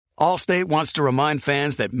Allstate wants to remind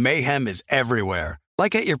fans that mayhem is everywhere,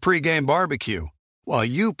 like at your pregame barbecue. While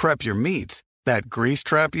you prep your meats, that grease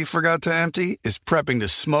trap you forgot to empty is prepping to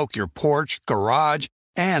smoke your porch, garage,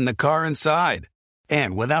 and the car inside.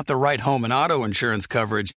 And without the right home and auto insurance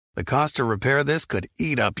coverage, the cost to repair this could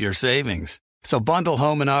eat up your savings. So bundle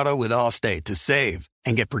home and auto with Allstate to save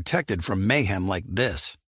and get protected from mayhem like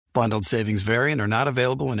this. Bundled savings vary and are not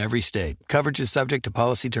available in every state. Coverage is subject to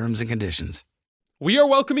policy terms and conditions. We are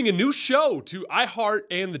welcoming a new show to iHeart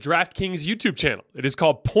and the DraftKings YouTube channel. It is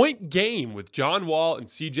called Point Game with John Wall and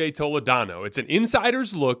CJ Toledano. It's an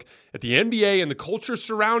insider's look at the NBA and the culture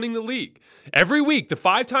surrounding the league. Every week, the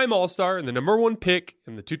five-time All-Star and the number one pick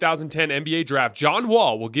in the 2010 NBA draft, John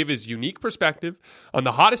Wall, will give his unique perspective on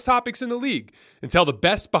the hottest topics in the league and tell the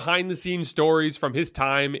best behind-the-scenes stories from his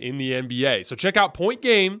time in the NBA. So check out Point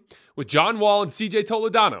Game with John Wall and CJ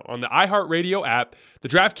Toledano on the iHeartRadio app, the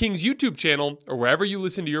DraftKings YouTube channel, or wherever you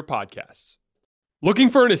listen to your podcasts. Looking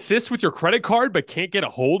for an assist with your credit card but can't get a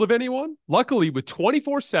hold of anyone? Luckily, with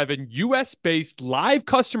 24/7 US-based live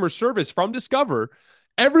customer service from Discover,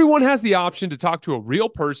 everyone has the option to talk to a real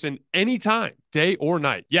person anytime, day or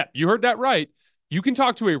night. Yeah, you heard that right. You can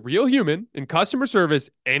talk to a real human in customer service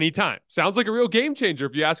anytime. Sounds like a real game changer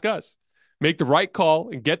if you ask us. Make the right call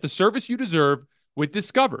and get the service you deserve with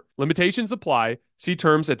Discover. Limitations apply. See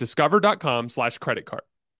terms at discover.com/creditcard.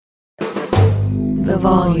 The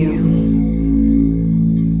volume.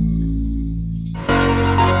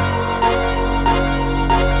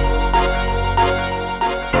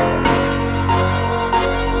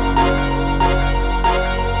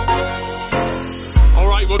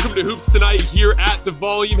 Welcome to Hoops Tonight here at The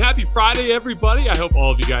Volume. Happy Friday, everybody. I hope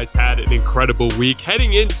all of you guys had an incredible week.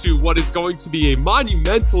 Heading into what is going to be a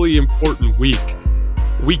monumentally important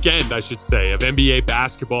weekend, I should say, of NBA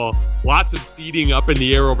basketball. Lots of seeding up in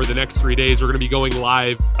the air over the next 3 days. We're going to be going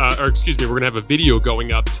live, we're going to have a video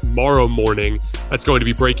going up tomorrow morning that's going to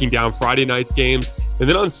be breaking down Friday night's games. And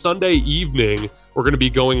then on Sunday evening, we're going to be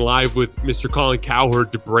going live with Mr. Colin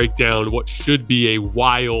Cowherd to break down what should be a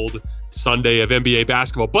wild Sunday of NBA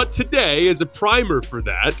basketball. But today, as a primer for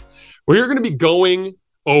that, we're going to be going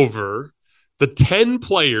over the 10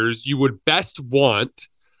 players you would best want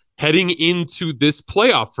heading into this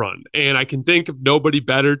playoff run. And I can think of nobody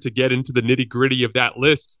better to get into the nitty-gritty of that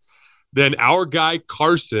list than our guy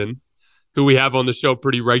Carson, who we have on the show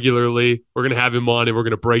pretty regularly. We're going to have him on and we're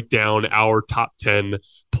going to break down our top 10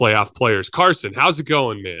 playoff players. Carson, how's it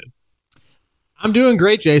going, man? I'm doing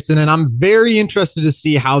great, Jason, and I'm very interested to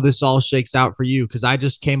see how this all shakes out for you because I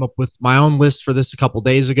just came up with my own list for this a couple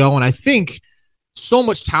days ago, and I think so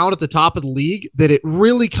much talent at the top of the league that it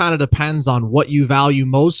really kind of depends on what you value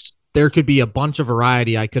most. There could be a bunch of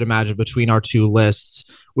variety, I could imagine, between our two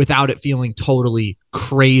lists without it feeling totally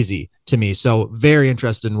crazy to me. So very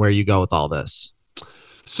interested in where you go with all this.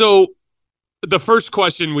 So the first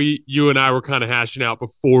question you and I were kind of hashing out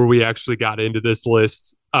before we actually got into this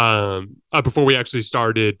list, before we actually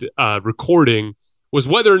started recording, was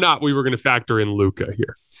whether or not we were going to factor in Luka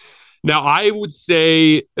here. Now, I would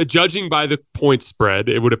say, judging by the point spread,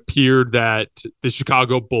 it would appear that the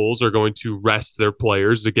Chicago Bulls are going to rest their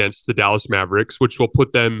players against the Dallas Mavericks, which will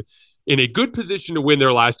put them in a good position to win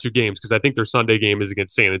their last two games because I think their Sunday game is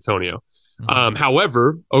against San Antonio.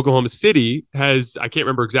 However, Oklahoma City has, I can't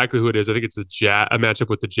remember exactly who it is. I think it's a matchup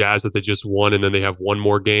with the Jazz that they just won, and then they have one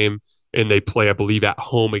more game, and they play, I believe, at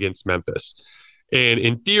home against Memphis. And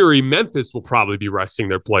in theory, Memphis will probably be resting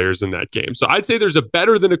their players in that game. So I'd say there's a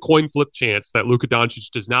better than a coin flip chance that Luka Doncic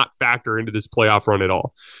does not factor into this playoff run at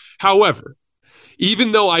all. However,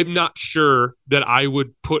 even though I'm not sure that I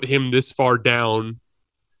would put him this far down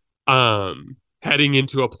heading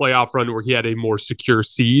into a playoff run where he had a more secure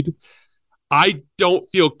seed, I don't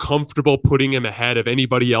feel comfortable putting him ahead of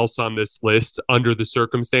anybody else on this list under the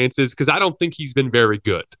circumstances because I don't think he's been very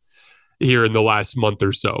good here in the last month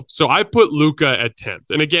or so. So I put Luka at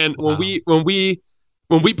 10th. And again, when we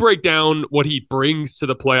break down what he brings to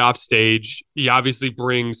the playoff stage, he obviously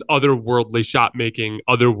brings otherworldly shot making,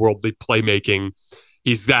 otherworldly playmaking.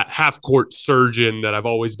 He's that half-court surgeon that I've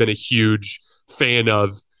always been a huge fan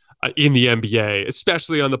of in the NBA,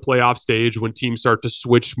 especially on the playoff stage when teams start to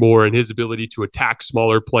switch more, and his ability to attack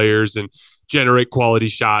smaller players and generate quality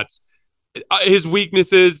shots. His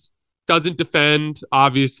weaknesses: doesn't defend,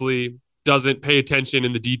 obviously, doesn't pay attention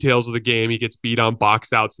in the details of the game. He gets beat on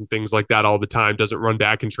box outs and things like that all the time, doesn't run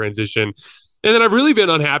back in transition. And then I've really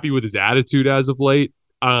been unhappy with his attitude as of late.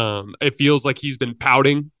 It feels like he's been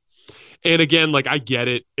pouting. And again, like, I get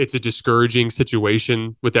it. It's a discouraging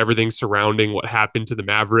situation with everything surrounding what happened to the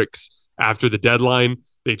Mavericks after the deadline.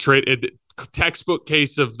 They traded, textbook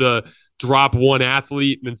case of the drop one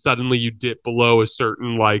athlete and then suddenly you dip below a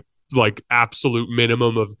certain like absolute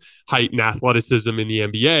minimum of height and athleticism in the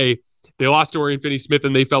NBA. They lost Dorian Finney-Smith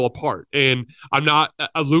and they fell apart. And I'm not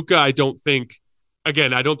Luka. I don't think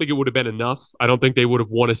it would have been enough. I don't think they would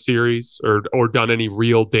have won a series or done any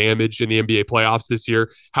real damage in the NBA playoffs this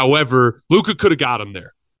year. However, Luka could have got him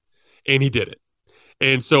there, and he did it.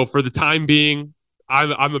 And so for the time being,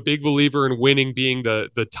 I'm a big believer in winning being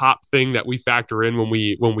the top thing that we factor in when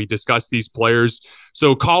we discuss these players.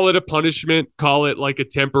 So call it a punishment, call it like a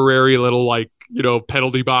temporary little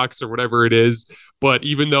penalty box or whatever it is. But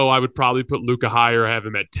even though I would probably put Luka higher, I have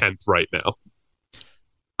him at 10th right now.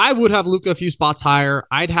 I would have Luka a few spots higher.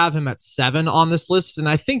 I'd have him at 7 on this list. And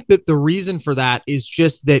I think that the reason for that is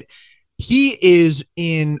just that he is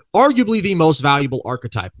in arguably the most valuable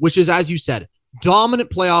archetype, which is, as you said, dominant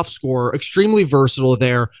playoff scorer, extremely versatile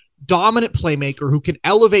there, dominant playmaker who can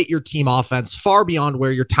elevate your team offense far beyond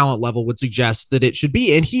where your talent level would suggest that it should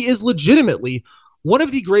be. And he is legitimately one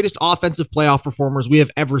of the greatest offensive playoff performers we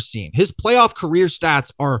have ever seen. His playoff career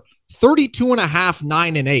stats are 32.5,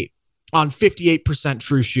 9, and 8 on 58%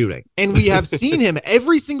 true shooting. And we have seen him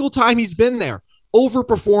every single time he's been there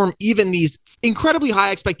overperform even these incredibly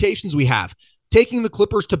high expectations we have, taking the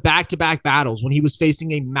Clippers to back-to-back battles when he was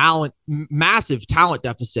facing a massive talent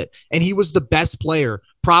deficit, and he was the best player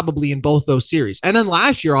probably in both those series. And then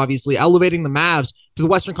last year, obviously, elevating the Mavs to the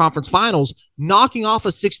Western Conference Finals, knocking off a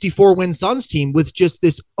 64-win Suns team with just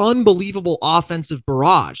this unbelievable offensive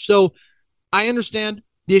barrage. So I understand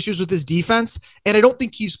the issues with his defense, and I don't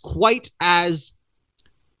think he's quite as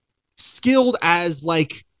skilled as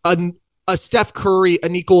like a Steph Curry, a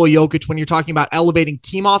Nikola Jokic when you're talking about elevating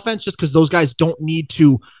team offense, just because those guys don't need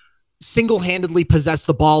to single-handedly possess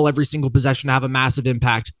the ball every single possession to have a massive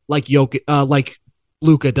impact like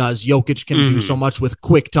Luka does. Jokic can do so much with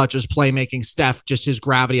quick touches, playmaking. Steph, just his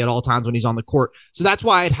gravity at all times when he's on the court. So that's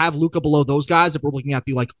why I'd have Luka below those guys if we're looking at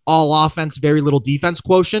the like all offense, very little defense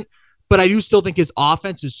quotient. But I do still think his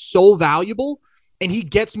offense is so valuable, and he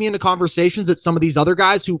gets me into conversations that some of these other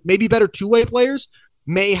guys who may be better two-way players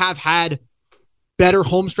may have had better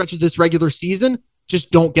home stretches this regular season,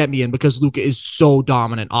 just don't get me in because Luka is so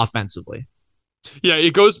dominant offensively. Yeah,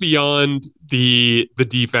 it goes beyond the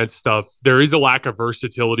defense stuff. There is a lack of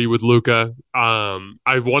versatility with Luka. I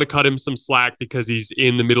want to cut him some slack because he's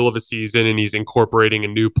in the middle of a season and he's incorporating a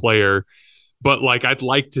new player. But like, I'd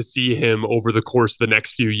like to see him over the course of the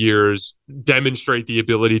next few years demonstrate the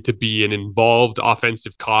ability to be an involved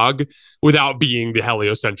offensive cog without being the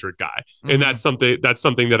heliocentric guy. Mm-hmm. And that's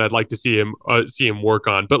something that I'd like to see him work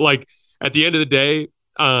on. But like at the end of the day,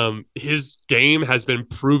 his game has been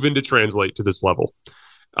proven to translate to this level.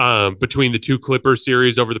 Between the two Clippers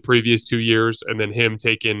series over the previous 2 years and then him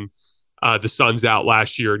taking the Suns out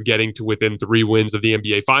last year and getting to within 3 wins of the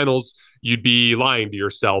NBA Finals, you'd be lying to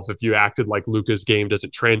yourself if you acted like Luka's game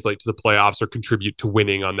doesn't translate to the playoffs or contribute to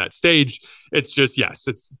winning on that stage. It's just, yes,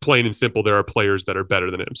 it's plain and simple. There are players that are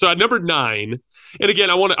better than him. So at number 9, and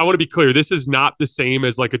again, I want to be clear, this is not the same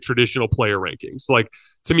as like a traditional player rankings. Like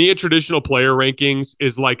to me, a traditional player rankings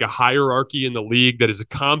is like a hierarchy in the league that is a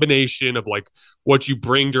combination of like what you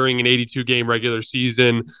bring during an 82 game regular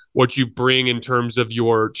season, what you bring in terms of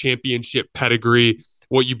your championship pedigree,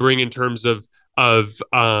 what you bring in terms of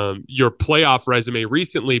your playoff resume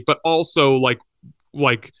recently, but also like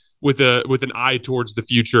with an eye towards the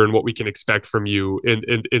future and what we can expect from you.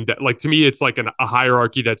 And that, like, to me, it's like a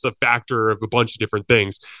hierarchy that's a factor of a bunch of different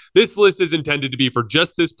things. This list is intended to be for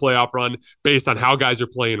just this playoff run based on how guys are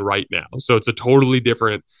playing right now. So it's a totally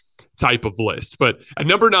different type of list. But at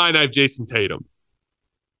number 9, I have Jason Tatum.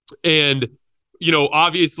 And,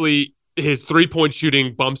 obviously his 3-point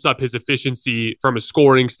shooting bumps up his efficiency from a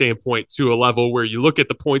scoring standpoint to a level where you look at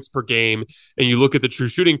the points per game and you look at the true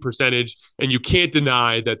shooting percentage, and you can't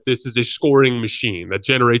deny that this is a scoring machine that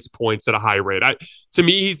generates points at a high rate. To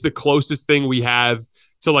me, he's the closest thing we have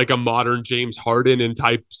to like a modern James Harden in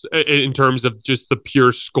terms of just the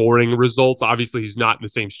pure scoring results. Obviously, he's not in the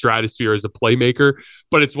same stratosphere as a playmaker,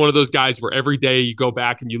 but it's one of those guys where every day you go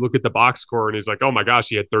back and you look at the box score and he's like, oh my gosh,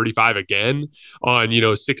 he had 35 again on,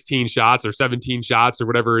 16 shots or 17 shots or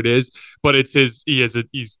whatever it is. But it's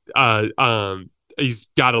he's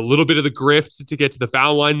got a little bit of the grift to get to the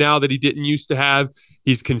foul line now that he didn't used to have.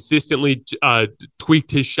 He's consistently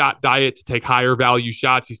tweaked his shot diet to take higher value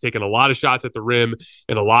shots. He's taken a lot of shots at the rim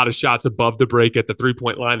and a lot of shots above the break at the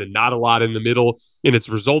 3-point line and not a lot in the middle. And it's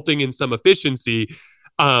resulting in some efficiency.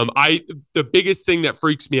 The biggest thing that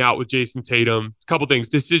freaks me out with Jason Tatum, a couple things,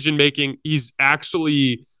 decision-making. He's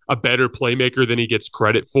actually a better playmaker than he gets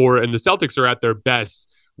credit for. And the Celtics are at their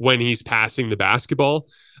best when he's passing the basketball.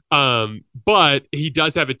 But he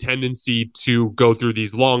does have a tendency to go through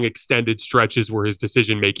these long extended stretches where his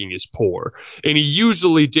decision making is poor. And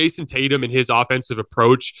Jason Tatum and his offensive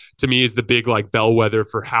approach to me is the big like bellwether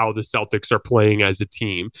for how the Celtics are playing as a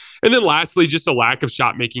team. And then lastly, just a lack of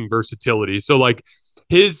shot making versatility. So like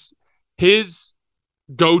his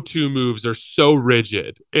go-to moves are so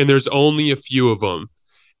rigid and there's only a few of them.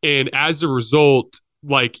 And as a result,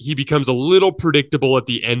 like he becomes a little predictable at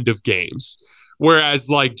the end of games. Whereas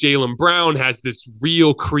like Jaylen Brown has this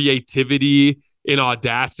real creativity and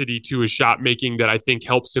audacity to his shot making that I think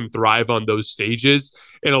helps him thrive on those stages.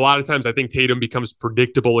 And a lot of times I think Tatum becomes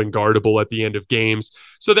predictable and guardable at the end of games.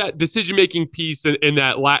 So that decision-making piece and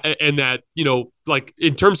that, you know, like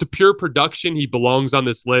in terms of pure production, he belongs on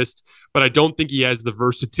this list, but I don't think he has the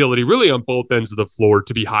versatility really on both ends of the floor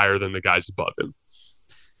to be higher than the guys above him.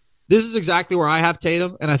 This is exactly where I have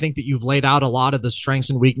Tatum, and I think that you've laid out a lot of the strengths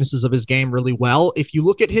and weaknesses of his game really well. If you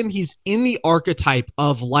look at him, he's in the archetype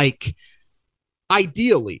of like,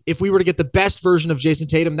 ideally, if we were to get the best version of Jason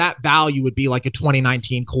Tatum, that value would be like a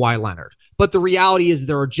 2019 Kawhi Leonard. But the reality is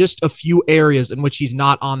there are just a few areas in which he's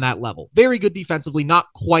not on that level. Very good defensively, not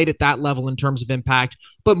quite at that level in terms of impact.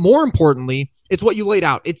 But more importantly, it's what you laid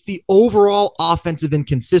out. It's the overall offensive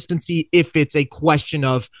inconsistency if it's a question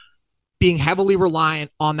of being heavily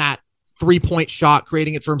reliant on that three-point shot,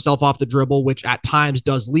 creating it for himself off the dribble, which at times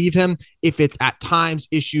does leave him. If it's at times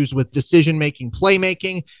issues with decision-making,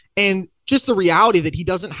 playmaking, and just the reality that he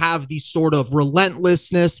doesn't have the sort of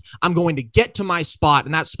relentlessness, I'm going to get to my spot,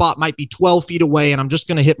 and that spot might be 12 feet away, and I'm just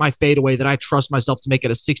going to hit my fadeaway that I trust myself to make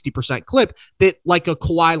it a 60% clip that like a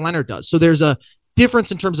Kawhi Leonard does. So there's a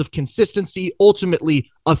difference in terms of consistency,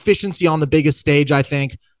 ultimately efficiency on the biggest stage, I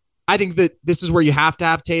think. I think that this is where you have to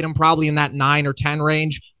have Tatum probably in that 9 or 10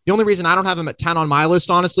 range. The only reason I don't have him at 10 on my list,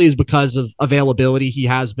 honestly, is because of availability. He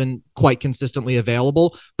has been quite consistently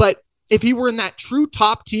available. But if he were in that true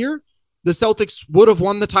top tier, the Celtics would have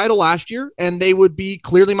won the title last year, and they would be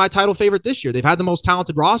clearly my title favorite this year. They've had the most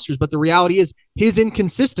talented rosters, but the reality is his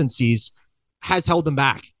inconsistencies has held them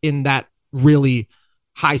back in that really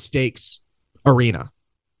high stakes arena.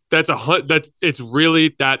 It's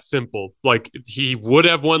really that simple. Like he would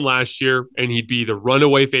have won last year and he'd be the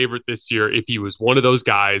runaway favorite this year if he was one of those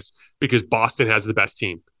guys because Boston has the best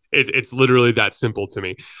team. It's literally that simple to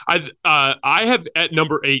me. I have at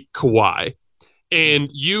number 8 Kawhi. And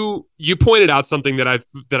you pointed out something that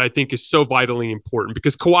I think is so vitally important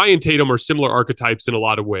because Kawhi and Tatum are similar archetypes in a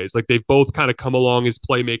lot of ways. Like they've both kind of come along as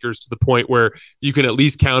playmakers to the point where you can at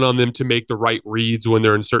least count on them to make the right reads when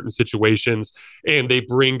they're in certain situations, and they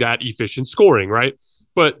bring that efficient scoring, right?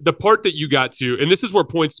 But the part that you got to, and this is where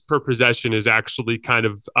points per possession is actually kind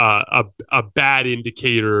of a bad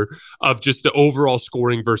indicator of just the overall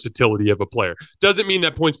scoring versatility of a player. Doesn't mean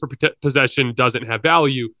that points per possession doesn't have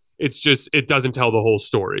value. It's just, it doesn't tell the whole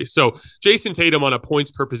story. So Jason Tatum on a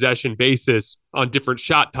points per possession basis on different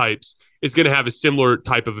shot types is going to have a similar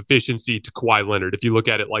type of efficiency to Kawhi Leonard. If you look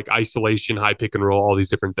at it like isolation, high pick and roll, all these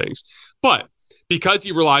different things. But because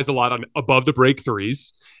he relies a lot on above the break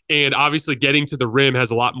threes, and obviously getting to the rim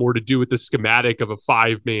has a lot more to do with the schematic of a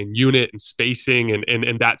 5-man unit and spacing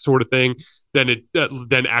and that sort of thing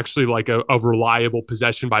than actually like a reliable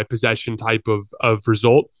possession by possession type of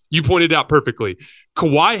result. You pointed out perfectly.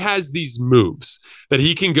 Kawhi has these moves that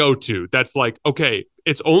he can go to. That's like, okay,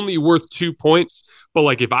 it's only worth 2 points, but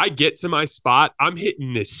like if I get to my spot, I'm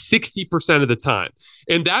hitting this 60% of the time.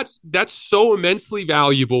 And that's so immensely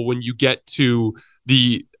valuable when you get to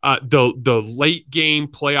the late game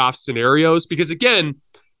playoff scenarios, because again,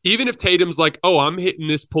 even if Tatum's like, oh, I'm hitting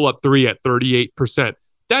this pull-up 3 at 38%,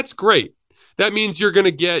 that's great. That means you're going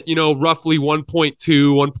to get, roughly 1.2,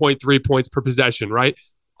 1.3 points per possession, right?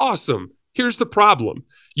 Awesome. Here's the problem.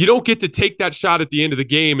 You don't get to take that shot at the end of the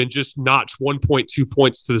game and just notch 1.2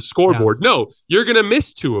 points to the scoreboard. Yeah. No, you're going to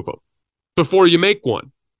miss 2 of them before you make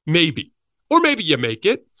one, maybe. Or maybe you make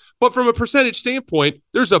it. But from a percentage standpoint,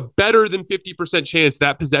 there's a better than 50% chance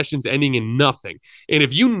that possession's ending in nothing. And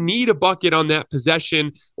if you need a bucket on that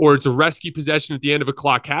possession, or it's a rescue possession at the end of a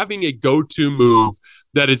clock, having a go-to move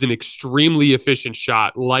that is an extremely efficient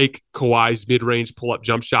shot, like Kawhi's mid-range pull-up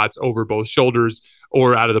jump shots over both shoulders,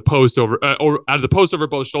 or out of the post over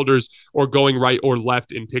both shoulders, or going right or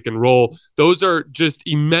left in pick and roll, those are just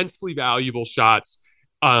immensely valuable shots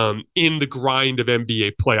in the grind of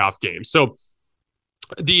NBA playoff games. So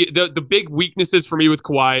the big weaknesses for me with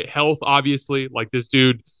Kawhi, health, obviously. Like this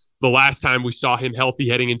dude, the last time we saw him healthy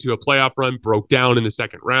heading into a playoff run, broke down in the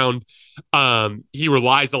second round. He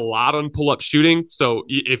relies a lot on pull-up shooting. So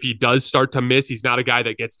if he does start to miss, he's not a guy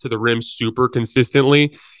that gets to the rim super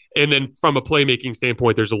consistently. And then from a playmaking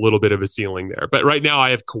standpoint, there's a little bit of a ceiling there. But right now I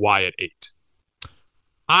have Kawhi at 8.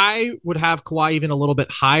 I would have Kawhi even a little bit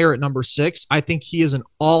higher at number 6. I think he is an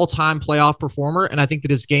all-time playoff performer, and I think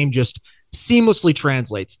that his game just seamlessly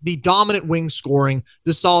translates. The dominant wing scoring,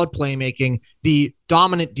 the solid playmaking, the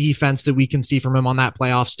dominant defense that we can see from him on that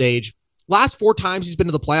playoff stage. Last 4 times he's been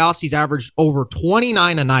to the playoffs, he's averaged over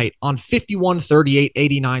 29 a night on 51, 38,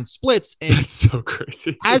 89 splits. And that's so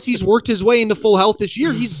crazy. As he's worked his way into full health this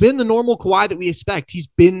year, he's been the normal Kawhi that we expect. He's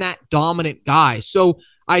been that dominant guy. So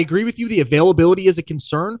I agree with you. The availability is a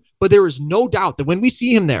concern, but there is no doubt that when we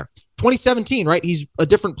see him there, 2017, right? He's a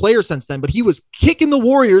different player since then, but he was kicking the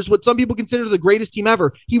Warriors, what some people consider the greatest team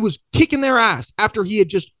ever. He was kicking their ass after he had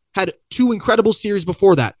just had 2 incredible series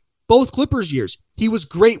before that. Both Clippers years, he was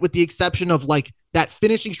great with the exception of like that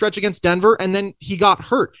finishing stretch against Denver, and then he got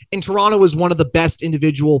hurt. And Toronto was one of the best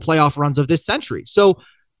individual playoff runs of this century. So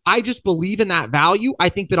I just believe in that value. I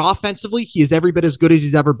think that offensively, he is every bit as good as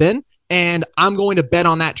he's ever been. And I'm going to bet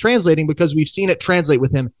on that translating because we've seen it translate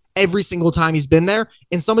with him every single time he's been there.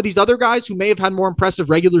 And some of these other guys who may have had more impressive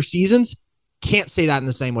regular seasons can't say that in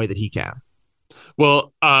the same way that he can.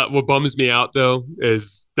 Well, what bums me out, though,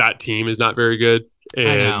 is that team is not very good.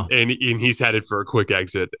 And he's headed for a quick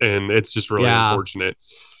exit. And it's just really unfortunate.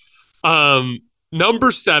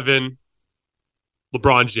 Number 7,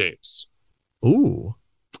 LeBron James. Ooh.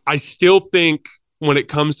 I still think when it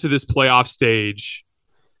comes to this playoff stage,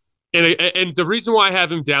 and the reason why I have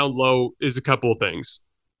him down low is a couple of things.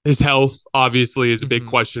 His health, obviously, is a big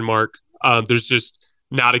question mark. There's just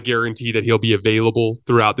not a guarantee that he'll be available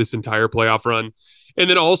throughout this entire playoff run. And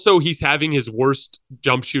then also he's having his worst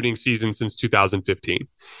jump shooting season since 2015.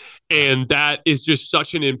 And that is just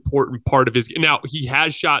such an important part of his game. Now, he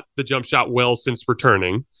has shot the jump shot well since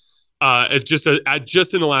returning. Just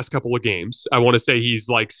in the last couple of games. I want to say he's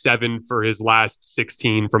like 7 for his last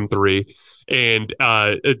 16 from 3. And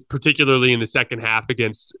particularly in the second half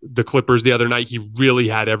against the Clippers the other night, he really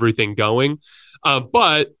had everything going.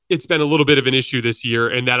 But it's been a little bit of an issue this year,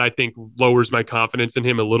 and that I think lowers my confidence in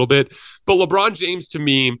him a little bit. But LeBron James, to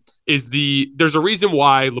me, there's a reason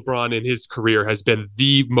why LeBron in his career has been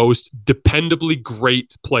the most dependably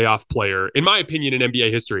great playoff player, in my opinion, in NBA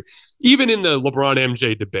history, even in the LeBron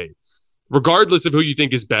MJ debate. Regardless of who you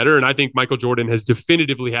think is better, and I think Michael Jordan has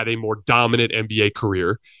definitively had a more dominant NBA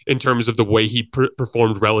career in terms of the way he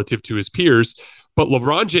performed relative to his peers. But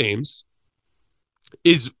LeBron James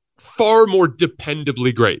is far more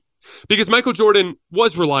dependably great because Michael Jordan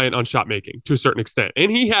was reliant on shot making to a certain extent, and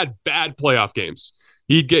he had bad playoff games.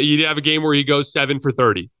 You'd have a game where he goes 7 for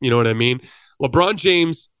 30. You know what I mean? LeBron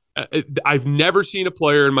James, I've never seen a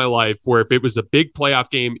player in my life where if it was a big playoff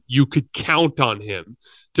game, you could count on him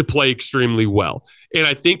to play extremely well. And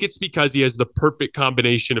I think it's because he has the perfect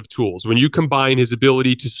combination of tools. When you combine his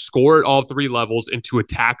ability to score at all 3 levels and to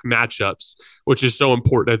attack matchups, which is so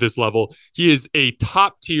important at this level, he is a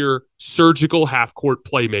top-tier surgical half-court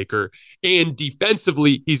playmaker. And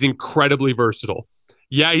defensively, he's incredibly versatile.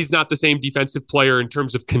 Yeah, he's not the same defensive player in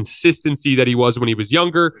terms of consistency that he was when he was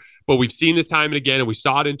younger, but we've seen this time and again, and we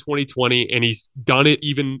saw it in 2020, and he's done it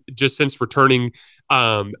even just since returning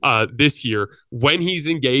this year. When he's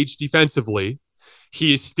engaged defensively,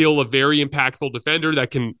 he is still a very impactful defender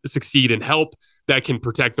that can succeed and help, that can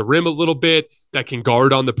protect the rim a little bit, that can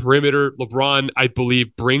guard on the perimeter. LeBron, I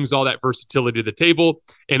believe, brings all that versatility to the table.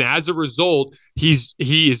 And as a result, he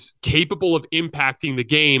is capable of impacting the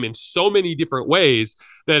game in so many different ways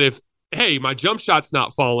that if, hey, my jump shot's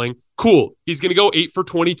not falling, cool. He's going to go 8 for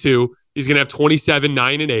 22. He's going to have 27,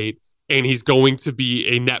 9, and 8. And he's going to be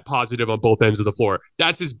a net positive on both ends of the floor.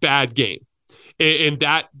 That's his bad game. And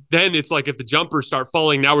that then it's like if the jumpers start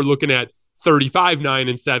falling, now we're looking at 35, 9,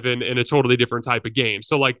 and 7 in a totally different type of game.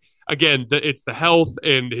 So, like, again, it's the health,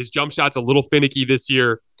 and his jump shot's a little finicky this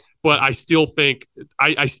year. But I still think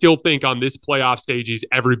I still think on this playoff stage, he's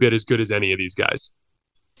every bit as good as any of these guys.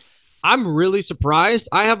 I'm really surprised.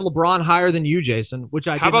 I have LeBron higher than you, Jason, which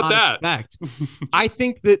I did not expect. I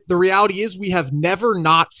think that the reality is we have never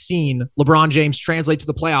not seen LeBron James translate to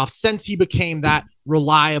the playoffs since he became that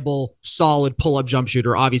reliable, solid pull-up jump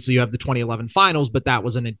shooter. Obviously, you have the 2011 finals, but that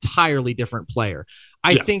was an entirely different player.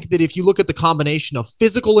 I think that if you look at the combination of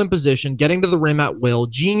physical imposition, getting to the rim at will,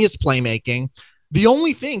 genius playmaking, the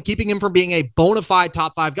only thing keeping him from being a bona fide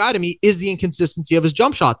top 5 guy to me is the inconsistency of his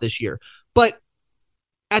jump shot this year. But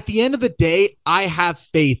at the end of the day, I have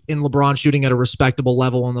faith in LeBron shooting at a respectable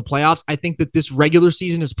level in the playoffs. I think that this regular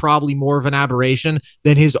season is probably more of an aberration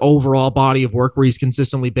than his overall body of work, where he's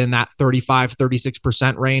consistently been that 35,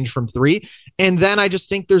 36% range from 3. And then I just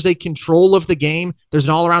think there's a control of the game. There's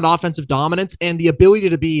an all-around offensive dominance and the ability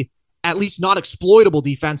to be at least not exploitable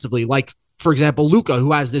defensively, like, for example, Luka,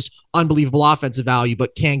 who has this unbelievable offensive value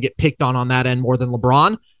but can get picked on that end more than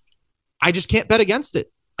LeBron, I just can't bet against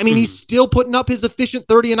it. I mean, he's still putting up his efficient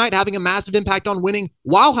 30 a night, having a massive impact on winning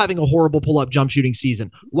while having a horrible pull-up jump shooting season,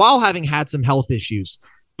 while having had some health issues.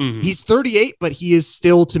 He's 38, but he is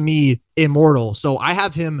still, to me, immortal. So I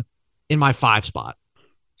have him in my 5 spot.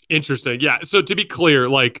 Interesting. Yeah. So to be clear,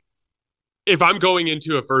 like, if I'm going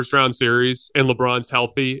into a first round series and LeBron's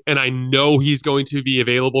healthy and I know he's going to be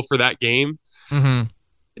available for that game,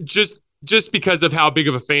 just because of how big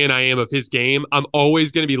of a fan I am of his game, I'm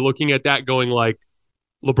always going to be looking at that going like,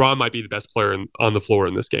 LeBron might be the best player on the floor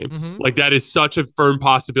in this game. Like, that is such a firm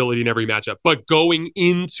possibility in every matchup. But going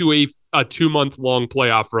into a 2-month-long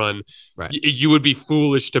playoff run, you would be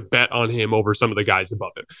foolish to bet on him over some of the guys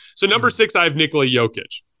above him. So number 6, I have Nikola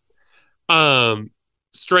Jokic.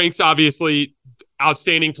 Strengths, obviously,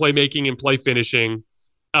 outstanding playmaking and play finishing.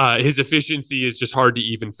 His efficiency is just hard to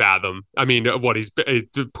even fathom. I mean, he's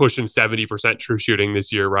pushing 70% true shooting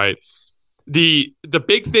this year, right? The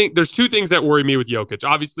big thing, there's 2 things that worry me with Jokic.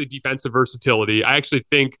 Obviously, defensive versatility. I actually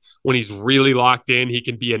think when he's really locked in, he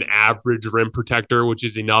can be an average rim protector, which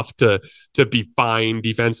is enough to be fine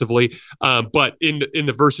defensively. But in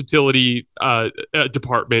the versatility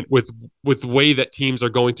department, with the way that teams are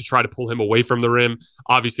going to try to pull him away from the rim,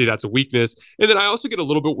 obviously that's a weakness. And then I also get a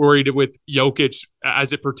little bit worried with Jokic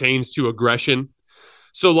as it pertains to aggression.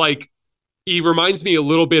 So, like, he reminds me a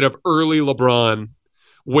little bit of early LeBron,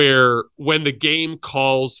 where when the game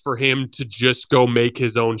calls for him to just go make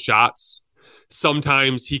his own shots,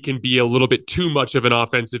 sometimes he can be a little bit too much of an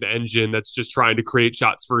offensive engine that's just trying to create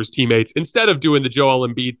shots for his teammates instead of doing the Joel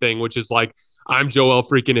Embiid thing, which is like, I'm Joel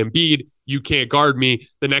freaking Embiid. You can't guard me.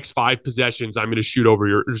 The next 5 possessions, I'm going to shoot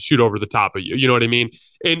over the top of you. You know what I mean?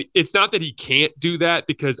 And it's not that he can't do that,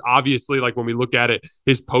 because obviously, like, when we look at it,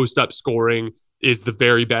 his post-up scoring is the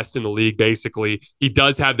very best in the league, basically. He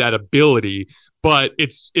does have that ability, but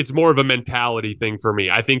it's more of a mentality thing for me.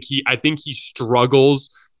 I think he struggles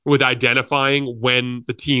with identifying when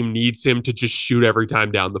the team needs him to just shoot every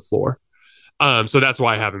time down the floor. So that's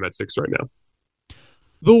why I have him at 6 right now.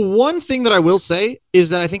 The one thing that I will say is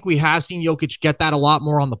that I think we have seen Jokic get that a lot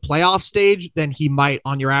more on the playoff stage than he might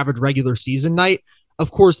on your average regular season night. Of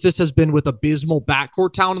course, this has been with abysmal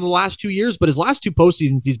backcourt talent in the last 2 years, but his last 2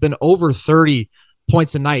 postseasons, he's been over 30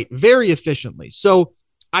 points a night very efficiently. So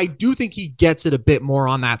I do think he gets it a bit more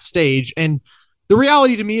on that stage. And the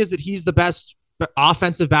reality to me is that he's the best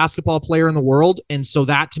offensive basketball player in the world. And so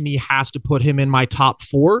that to me has to put him in my top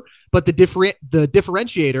 4. But the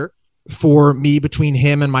differentiator for me between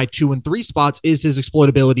him and my 2 and 3 spots is his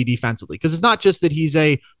exploitability defensively. Because it's not just that he's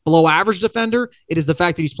a below average defender. It is the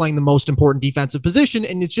fact that he's playing the most important defensive position.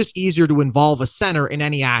 And it's just easier to involve a center in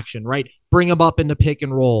any action, right? Bring him up into pick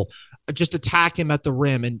and roll, just attack him at the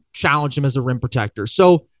rim and challenge him as a rim protector.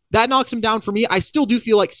 So that knocks him down for me. I still do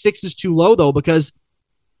feel like 6 is too low, though, because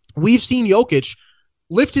we've seen Jokic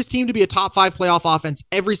lift his team to be a top 5 playoff offense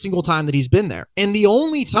every single time that he's been there. And the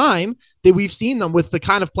only time that we've seen them with the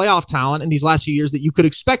kind of playoff talent in these last few years that you could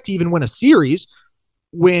expect to even win a series,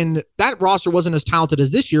 when that roster wasn't as talented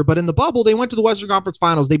as this year, but in the bubble, they went to the Western Conference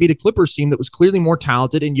Finals. They beat a Clippers team that was clearly more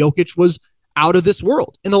talented, and Jokic was out of this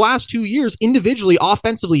world. In the last 2 years, individually,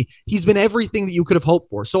 offensively, he's been everything that you could have hoped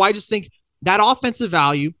for. So I just think that offensive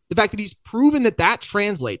value, the fact that he's proven that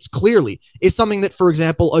translates clearly, is something that, for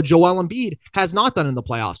example, a Joel Embiid has not done in the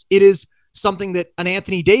playoffs. It is something that an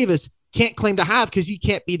Anthony Davis can't claim to have, because he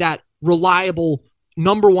can't be that reliable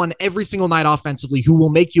number 1 every single night offensively who will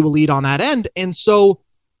make you a lead on that end. And so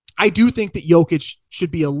I do think that Jokic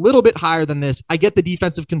should be a little bit higher than this. I get the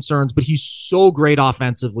defensive concerns, but he's so great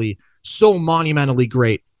offensively, so monumentally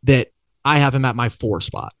great, that I have him at my 4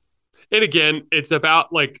 spot. And again, it's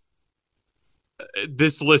about, like,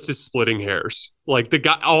 this list is splitting hairs. Like,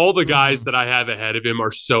 all the guys that I have ahead of him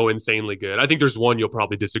are so insanely good. I think there's one you'll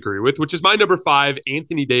probably disagree with, which is my number 5,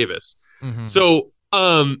 Anthony Davis. So,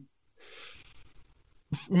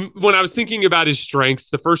 when I was thinking about his strengths,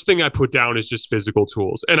 the first thing I put down is just physical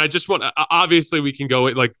tools. And I just want, obviously we can go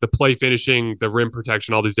at, like, the play finishing, the rim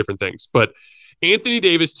protection, all these different things. But Anthony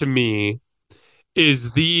Davis, to me,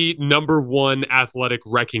 is the number 1 athletic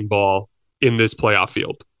wrecking ball in this playoff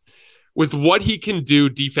field. With what he can do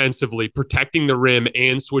defensively, protecting the rim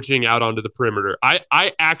and switching out onto the perimeter,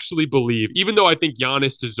 I actually believe, even though I think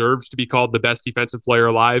Giannis deserves to be called the best defensive player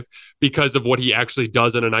alive because of what he actually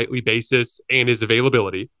does on a nightly basis and his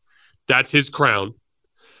availability, that's his crown.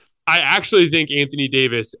 I actually think Anthony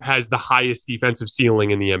Davis has the highest defensive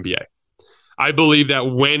ceiling in the NBA. I believe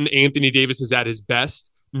that when Anthony Davis is at his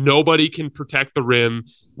best, Nobody can protect the rim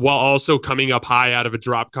while also coming up high out of a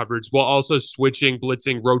drop coverage, while also switching,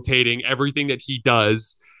 blitzing, rotating, everything that he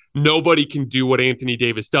does. Nobody can do what Anthony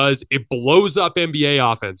Davis does. It blows up NBA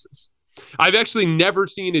offenses. I've actually never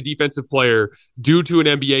seen a defensive player do to an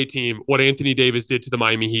NBA team what Anthony Davis did to the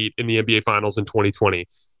Miami Heat in the NBA Finals in 2020.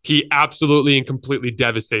 He absolutely and completely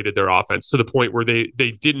devastated their offense to the point where they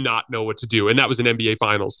did not know what to do. And that was an NBA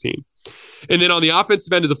Finals team. And then on the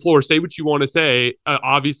offensive end of the floor, say what you want to say.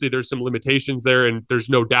 Obviously, there's some limitations there, and there's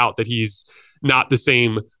no doubt that he's not the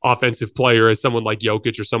same offensive player as someone like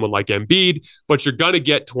Jokic or someone like Embiid, but you're going to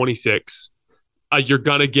get 26. You're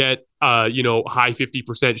going to get, high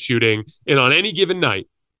 50% shooting. And on any given night,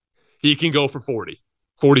 he can go for 40,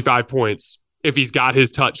 45 points if he's got his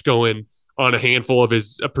touch going on a handful of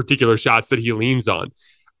his particular shots that he leans on.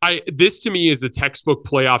 This to me is the textbook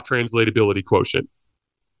playoff translatability quotient.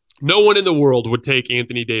 No one in the world would take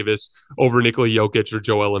Anthony Davis over Nikola Jokic or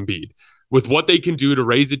Joel Embiid. With what they can do to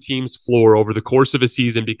raise a team's floor over the course of a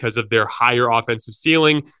season because of their higher offensive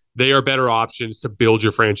ceiling, they are better options to build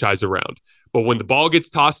your franchise around. But when the ball gets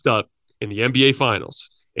tossed up in the NBA Finals,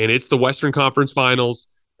 and it's the Western Conference Finals,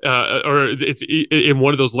 or it's in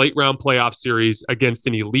one of those late round playoff series against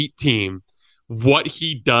an elite team, what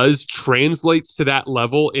he does translates to that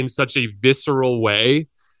level in such a visceral way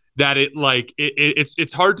that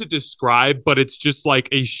it's hard to describe, but it's just like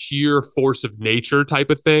a sheer force of nature type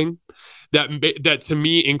of thing that to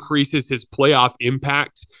me increases his playoff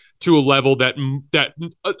impact to a level that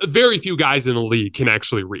very few guys in the league can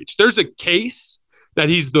actually reach. There's a case that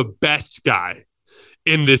he's the best guy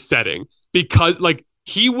in this setting because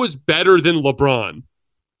he was better than LeBron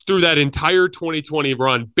through that entire 2020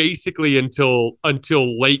 run, basically until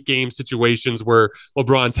late game situations where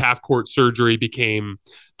LeBron's half court surgery became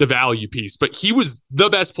the value piece. But he was the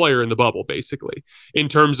best player in the bubble, basically, in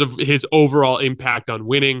terms of his overall impact on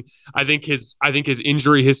winning. I think his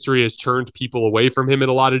injury history has turned people away from him in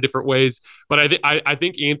a lot of different ways. But I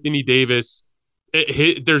think Anthony Davis,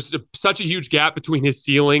 there's such a huge gap between his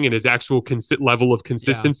ceiling and his actual level of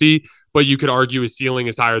consistency, but you could argue his ceiling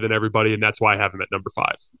is higher than everybody, and that's why I have him at number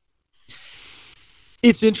 5.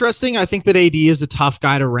 It's interesting. I think that AD is a tough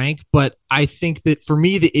guy to rank, but I think that for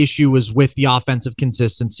me, the issue is with the offensive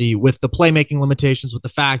consistency, with the playmaking limitations, with the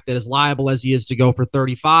fact that as liable as he is to go for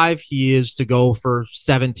 35, he is to go for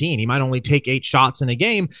 17. He might only take 8 shots in a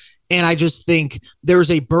game. And I just think there's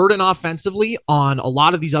a burden offensively on a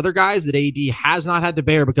lot of these other guys that AD has not had to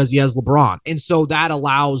bear because he has LeBron. And so that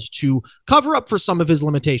allows to cover up for some of his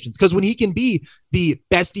limitations. Because when he can be the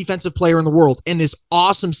best defensive player in the world and this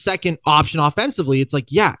awesome second option offensively, it's like,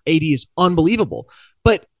 yeah, AD is unbelievable.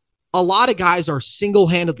 But a lot of guys are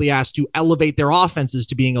single-handedly asked to elevate their offenses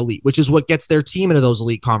to being elite, which is what gets their team into those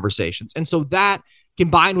elite conversations. And so that,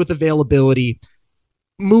 combined with availability,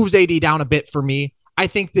 moves AD down a bit for me. I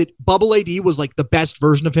think that Bubble AD was like the best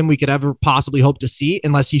version of him we could ever possibly hope to see,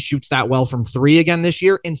 unless he shoots that well from 3 again this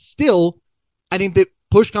year. And still, I think that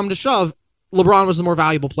push come to shove, LeBron was the more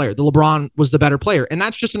valuable player. The LeBron was the better player. And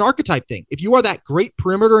that's just an archetype thing. If you are that great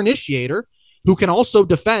perimeter initiator who can also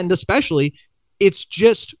defend, especially, it's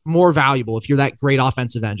just more valuable if you're that great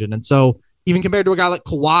offensive engine. And so even compared to a guy like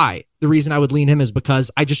Kawhi, the reason I would lean him is because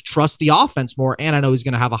I just trust the offense more, and I know he's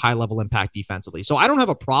going to have a high-level impact defensively. So I don't have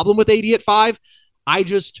a problem with AD at 5. I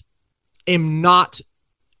just am not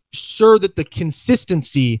sure that the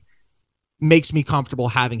consistency makes me comfortable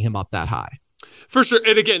having him up that high. For sure.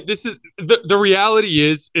 And again, this is the reality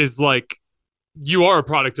is like you are a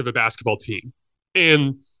product of a basketball team,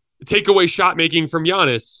 and take away shot making from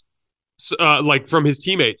Giannis, from his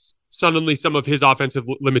teammates. Suddenly some of his offensive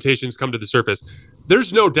limitations come to the surface.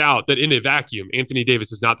 There's no doubt that in a vacuum, Anthony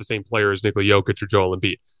Davis is not the same player as Nikola Jokic or Joel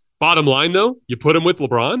Embiid. Bottom line, though, you put him with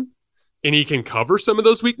LeBron, and he can cover some of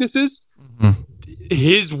those weaknesses. Mm-hmm.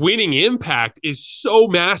 His winning impact is so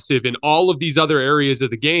massive in all of these other areas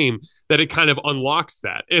of the game that it kind of unlocks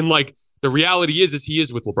that. And the reality is he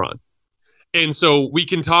is with LeBron. And so we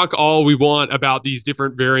can talk all we want about these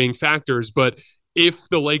different varying factors, but if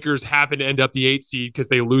the Lakers happen to end up the 8th seed because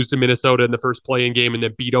they lose to Minnesota in the first play-in game and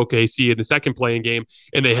then beat OKC in the second play-in game,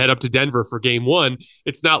 and they head up to Denver for game 1,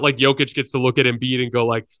 it's not like Jokic gets to look at Embiid and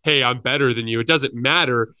go hey, I'm better than you. It doesn't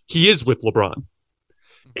matter. He is with LeBron.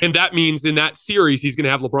 And that means in that series, he's going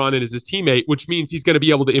to have LeBron as his teammate, which means he's going to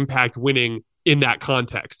be able to impact winning in that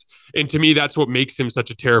context. And to me, that's what makes him such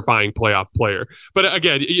a terrifying playoff player. But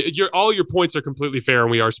again, all your points are completely fair,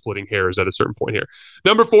 and we are splitting hairs at a certain point here.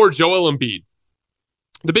 Number 4, Joel Embiid.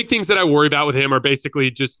 The big things that I worry about with him are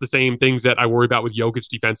basically just the same things that I worry about with Jokic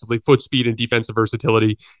defensively: foot speed and defensive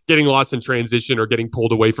versatility, getting lost in transition or getting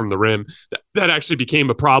pulled away from the rim. That actually became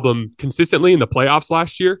a problem consistently in the playoffs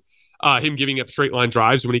last year. Him giving up straight line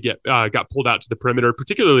drives when he got pulled out to the perimeter,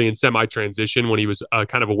 particularly in semi-transition when he was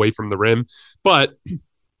kind of away from the rim. But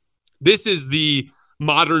this is the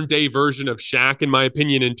modern day version of Shaq, in my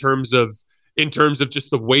opinion, in terms of just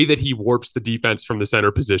the way that he warps the defense from the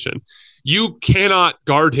center position. You cannot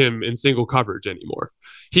guard him in single coverage anymore.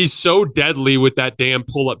 He's so deadly with that damn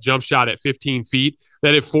pull-up jump shot at 15 feet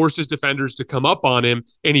that it forces defenders to come up on him,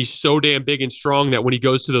 and he's so damn big and strong that when he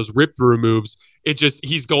goes to those rip-through moves,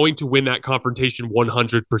 he's going to win that confrontation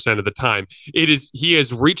 100% of the time. He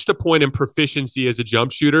has reached a point in proficiency as a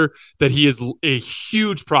jump shooter that he is a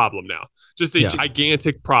huge problem now. Just a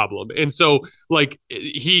gigantic problem. And so,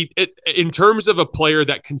 in terms of a player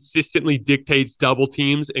that consistently dictates double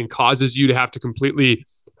teams and causes you to have to completely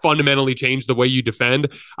fundamentally change the way you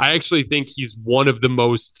defend, I actually think he's one of the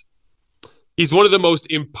most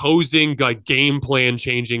imposing, game plan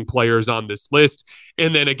changing players on this list.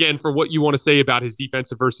 And then again, for what you want to say about his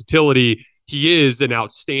defensive versatility, he is an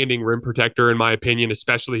outstanding rim protector, in my opinion,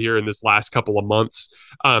 especially here in this last couple of months.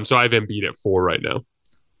 So I have Embiid at 4 right now.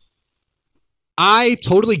 I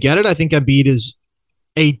totally get it. I think Embiid is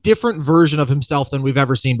a different version of himself than we've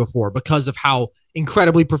ever seen before because of how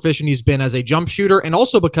incredibly proficient he's been as a jump shooter. And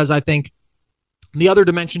also because I think the other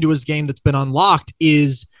dimension to his game that's been unlocked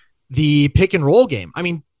is the pick and roll game. I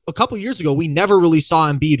mean, a couple years ago, we never really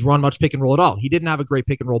saw Embiid run much pick and roll at all. He didn't have a great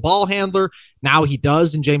pick and roll ball handler. Now he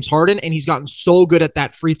does in James Harden, and he's gotten so good at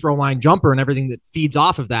that free throw line jumper and everything that feeds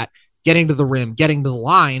off of that, getting to the rim, getting to the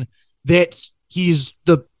line, that he's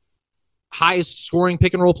the highest scoring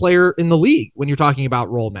pick and roll player in the league when you're talking about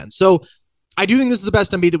roll men. So I do think this is the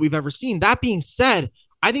best Embiid that we've ever seen. That being said,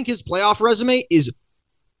 I think his playoff resume is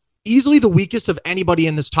easily the weakest of anybody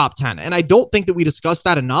in this top 10. And I don't think that we discussed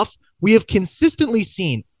that enough. We have consistently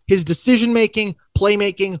seen his decision-making,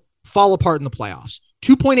 playmaking fall apart in the playoffs.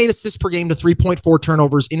 2.8 assists per game to 3.4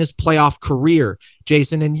 turnovers in his playoff career,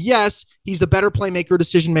 Jason. And yes, he's a better playmaker,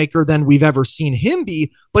 decision maker than we've ever seen him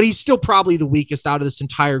be, but he's still probably the weakest out of this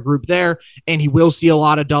entire group there, and he will see a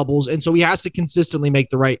lot of doubles. And so he has to consistently make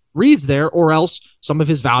the right reads there, or else some of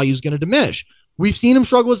his value is going to diminish. We've seen him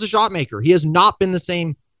struggle as a shot maker. He has not been the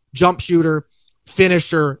same jump shooter,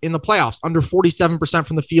 finisher in the playoffs, under 47%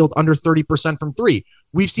 from the field, under 30% from three.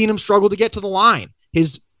 We've seen him struggle to get to the line.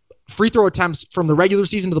 His free throw attempts from the regular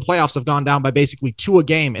season to the playoffs have gone down by basically 2 a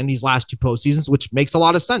game in these last 2 postseasons, which makes a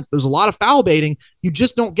lot of sense. There's a lot of foul baiting. You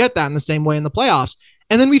just don't get that in the same way in the playoffs.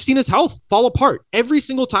 And then we've seen his health fall apart. Every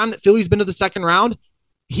single time that Philly's been to the second round,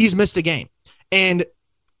 he's missed a game. And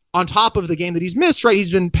on top of the game that he's missed, right,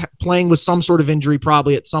 he's been playing with some sort of injury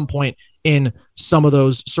probably at some point in some of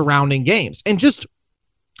those surrounding games. And just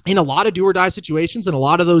in a lot of do or die situations, in a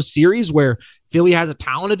lot of those series where Philly has a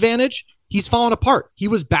talent advantage, he's fallen apart. He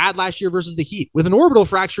was bad last year versus the Heat with an orbital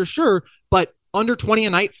fracture, sure, but under 20 a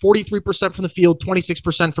night, 43% from the field,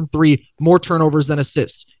 26% from three, more turnovers than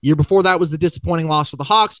assists. Year before that was the disappointing loss for the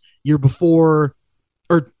Hawks. Year before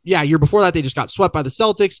that, they just got swept by the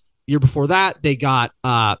Celtics. Year before that,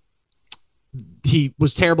 he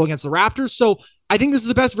was terrible against the Raptors. So I think this is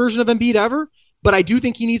the best version of Embiid ever, but I do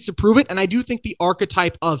think he needs to prove it. And I do think the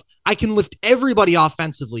archetype of I can lift everybody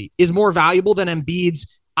offensively is more valuable than Embiid's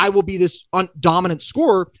I will be this dominant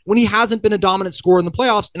scorer when he hasn't been a dominant scorer in the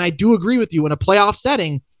playoffs. And I do agree with you, in a playoff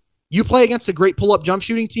setting, you play against a great pull-up jump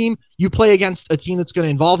shooting team, you play against a team that's going to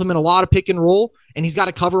involve him in a lot of pick and roll, and he's got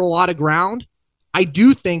to cover a lot of ground. I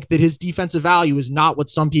do think that his defensive value is not what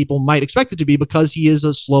some people might expect it to be because he is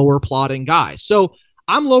a slower, plodding guy. So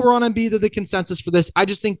I'm lower on Embiid than the consensus for this. I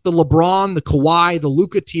just think the LeBron, the Kawhi, the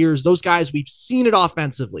Luka tiers, those guys, we've seen it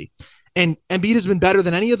offensively. And Embiid has been better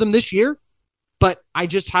than any of them this year, but I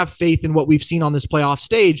just have faith in what we've seen on this playoff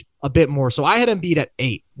stage a bit more. So I had Embiid at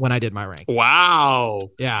 8 when I did my rank. Wow.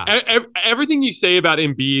 Yeah. Everything you say about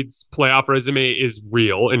Embiid's playoff resume is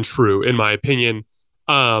real and true, in my opinion.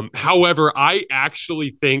 However, I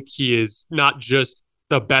actually think he is not just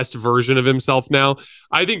the best version of himself now.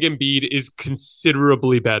 I think Embiid is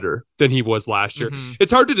considerably better than he was last year. Mm-hmm.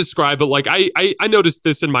 It's hard to describe, but I noticed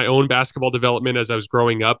this in my own basketball development as I was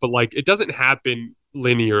growing up, but it doesn't happen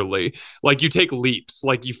linearly. You take leaps,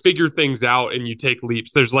 you figure things out and you take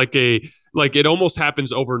leaps. There's it almost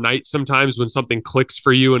happens overnight sometimes when something clicks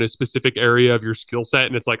for you in a specific area of your skill set.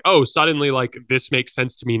 And it's suddenly this makes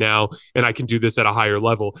sense to me now and I can do this at a higher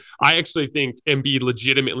level. I actually think Embiid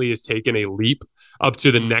legitimately has taken a leap up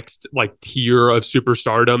to the next tier of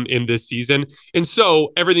superstardom in this season. And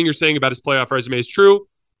so everything you're saying about his playoff resume is true.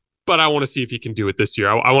 but I want to see if he can do it this year.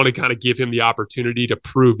 I want to kind of give him the opportunity to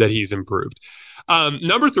prove that he's improved.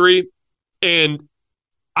 Number 3, and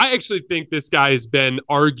I actually think this guy has been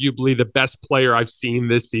arguably the best player I've seen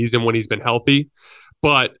this season when he's been healthy,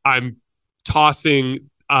 but I'm tossing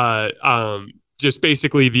just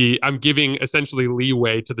basically I'm giving essentially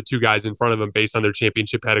leeway to the 2 guys in front of him based on their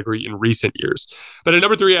championship pedigree in recent years. But at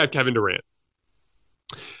number 3, I have Kevin Durant.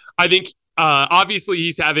 I think obviously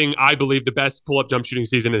he's having, I believe, the best pull-up jump shooting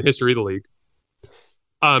season in the history of the league.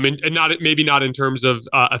 And not maybe not in terms of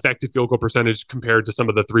effective field goal percentage compared to some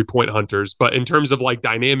of the 3-point hunters, but in terms of like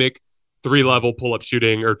dynamic 3-level pull-up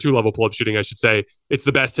shooting or 2-level pull-up shooting, I should say, it's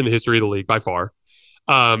the best in the history of the league by far.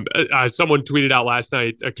 Someone tweeted out last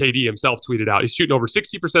night, KD himself tweeted out, he's shooting over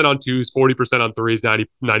 60% on 2s, 40% on 3s,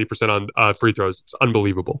 90% on free throws. It's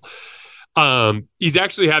unbelievable. He's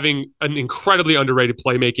actually having an incredibly underrated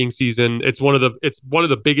playmaking season. It's one of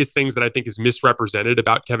the biggest things that I think is misrepresented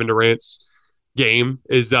about Kevin Durant's game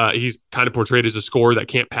is he's kind of portrayed as a scorer that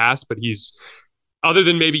can't pass, but he's, other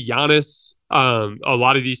than maybe Giannis, a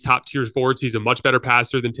lot of these top tier forwards, he's a much better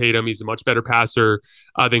passer than Tatum. He's a much better passer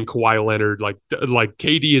than Kawhi Leonard. Like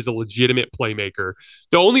KD is a legitimate playmaker.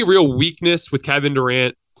 The only real weakness with Kevin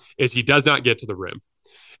Durant is he does not get to the rim.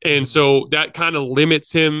 And so that kind of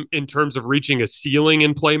limits him in terms of reaching a ceiling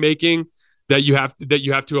in playmaking that you have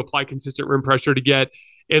to apply consistent rim pressure to get.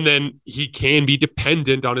 And then he can be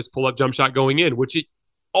dependent on his pull-up jump shot going in, which it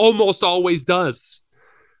almost always does.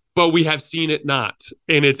 But we have seen it not.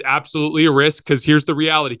 And it's absolutely a risk because here's the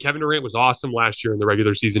reality. Kevin Durant was awesome last year in the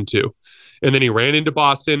regular season too. And then he ran into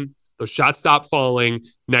Boston. Those shots stopped falling.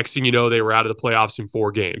 Next thing you know, they were out of the playoffs in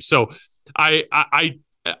 4 games. So I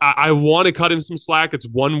want to cut him some slack. It's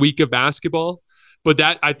 1 week of basketball. But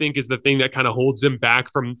that, I think, is the thing that kind of holds him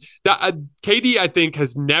back from that. KD, I think,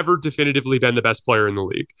 has never definitively been the best player in the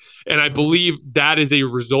league. And I believe that is a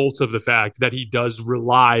result of the fact that he does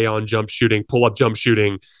rely on jump shooting, pull-up jump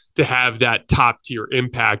shooting to have that top-tier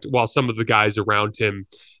impact while some of the guys around him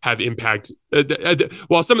have impact.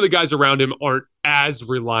 While some of the guys around him aren't as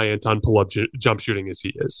reliant on pull-up jump shooting as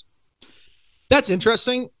he is. That's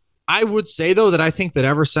interesting. I would say, though, that I think that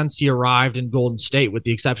ever since he arrived in Golden State, with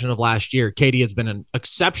the exception of last year, KD has been an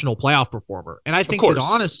exceptional playoff performer. And I think that,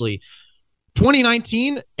 honestly,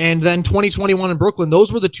 2019 and then 2021 in Brooklyn,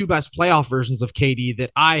 those were the 2 best playoff versions of KD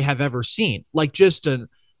that I have ever seen. Like, just an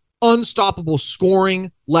unstoppable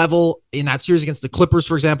scoring level in that series against the Clippers,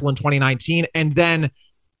 for example, in 2019. And then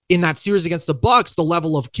in that series against the Bucks, the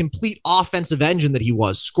level of complete offensive engine that he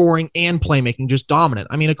was, scoring and playmaking, just dominant.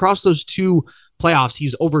 I mean, across those 2 playoffs,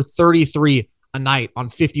 he's over 33 a night on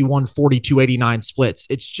 51, 42, 89 splits.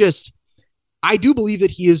 It's just, I do believe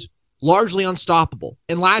that he is largely unstoppable.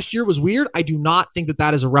 And last year was weird. I do not think that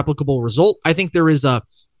that is a replicable result. I think there is a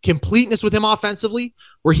completeness with him offensively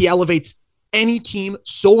where he elevates any team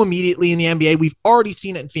so immediately in the NBA. We've already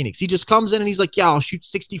seen it in Phoenix. He just comes in and he's like, yeah, I'll shoot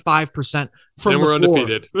 65% from the floor. And we're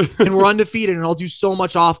undefeated. And we're undefeated, and I'll do so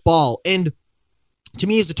much off ball. And to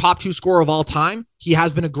me, he's the top 2 scorer of all time. He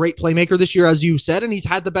has been a great playmaker this year, as you said, and he's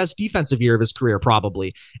had the best defensive year of his career,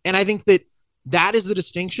 probably. And I think that that is the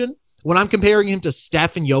distinction. When I'm comparing him to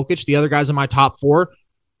Steph and Jokic, the other guys in my top 4,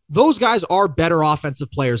 those guys are better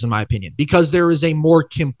offensive players, in my opinion, because there is a more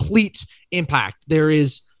complete impact. There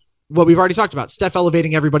is what we've already talked about, Steph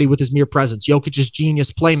elevating everybody with his mere presence, Jokic's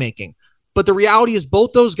genius playmaking. But the reality is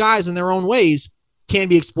both those guys in their own ways can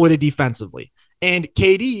be exploited defensively. And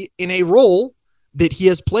KD, in a role that he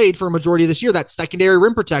has played for a majority of this year, that secondary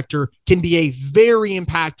rim protector, can be a very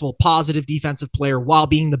impactful, positive defensive player while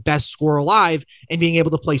being the best scorer alive and being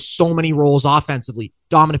able to play so many roles offensively.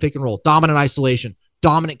 Dominant pick and roll, dominant isolation,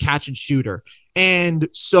 dominant catch and shooter. And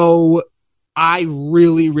so I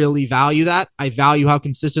really, really value that. I value how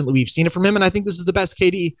consistently we've seen it from him, and I think this is the best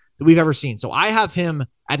KD that we've ever seen. So I have him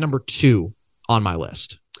at number 2 on my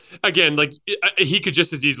list. Again, like he could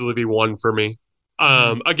just as easily be 1 for me.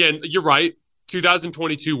 Again, you're right.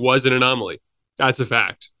 2022 was an anomaly. That's a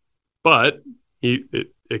fact. But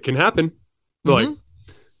it can happen. Like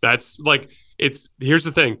that's like here's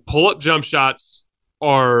the thing. Pull-up jump shots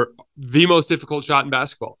are the most difficult shot in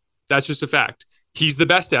basketball. That's just a fact. He's the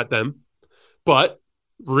best at them, but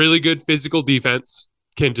really good physical defense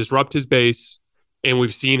can disrupt his base. And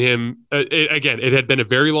we've seen him it had been a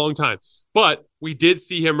very long time, but we did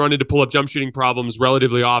see him run into pull-up jump shooting problems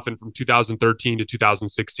relatively often from 2013 to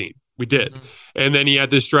 2016. We did. And then he had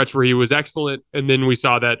this stretch where he was excellent. And then we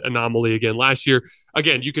saw that anomaly again last year.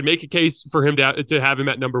 Again, you could make a case for him to have him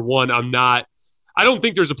at number 1. I don't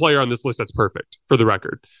think there's a player on this list that's perfect, for the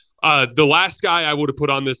record. The last guy I would have put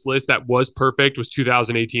on this list that was perfect was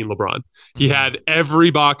 2018 LeBron. He had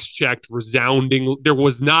every box checked, resounding. There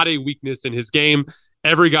was not a weakness in his game.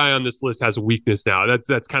 Every guy on this list has a weakness now.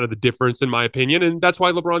 That's kind of the difference in my opinion, and that's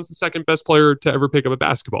why LeBron's the second best player to ever pick up a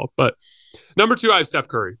basketball. But number 2, I have Steph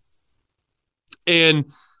Curry. And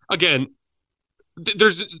again,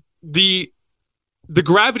 there's the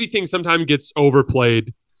gravity thing sometimes gets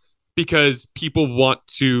overplayed because people want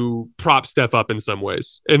to prop Steph up in some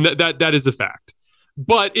ways. And that is a fact.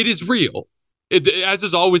 But it is real. As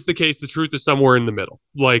is always the case, the truth is somewhere in the middle.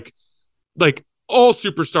 Like all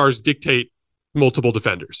superstars dictate multiple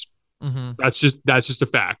defenders. Mm-hmm. That's just a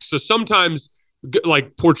fact. So sometimes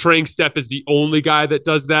like portraying Steph as the only guy that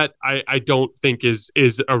does that, I don't think is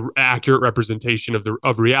an accurate representation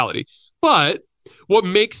of reality. But what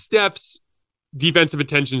makes Steph's defensive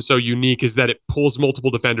attention so unique is that it pulls multiple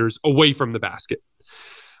defenders away from the basket.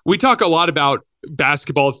 We talk a lot about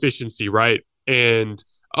basketball efficiency, right? And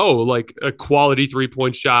like a quality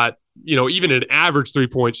 3-point shot, even an average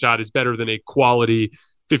 3-point shot is better than a quality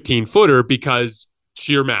 15-footer because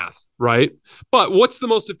sheer math, right? But what's the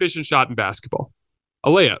most efficient shot in basketball? A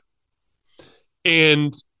layup.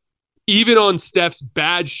 And even on Steph's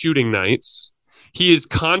bad shooting nights, he is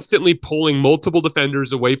constantly pulling multiple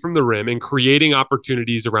defenders away from the rim and creating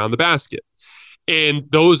opportunities around the basket. And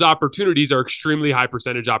those opportunities are extremely high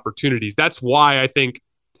percentage opportunities. That's why I think,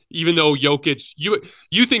 even though Jokic,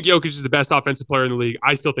 you think Jokic is the best offensive player in the league,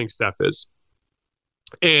 I still think Steph is.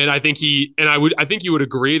 And I think I think you would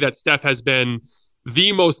agree that Steph has been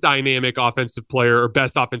the most dynamic offensive player or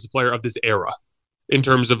best offensive player of this era in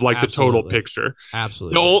terms of like Absolutely. The total picture.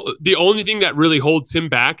 Absolutely. The only thing that really holds him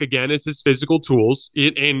back, again, is his physical tools.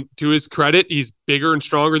 And to his credit, he's bigger and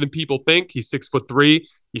stronger than people think. He's 6'3".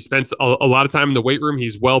 He spends a lot of time in the weight room.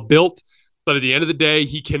 He's well built. But at the end of the day,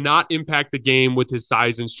 he cannot impact the game with his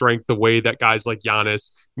size and strength the way that guys like Giannis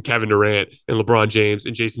and Kevin Durant and LeBron James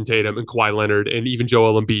and Jason Tatum and Kawhi Leonard and even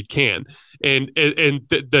Joel Embiid can. And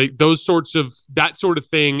those sorts of that sort of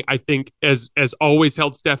thing, I think, as always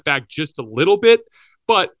held Steph back just a little bit.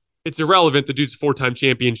 But it's irrelevant. The dude's a 4-time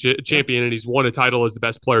champion, and he's won a title as the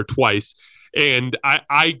best player twice. And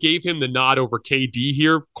I gave him the nod over KD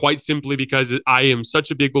here quite simply because I am such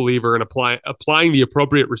a big believer in applying the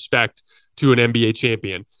appropriate respect to an NBA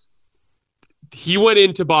champion. He went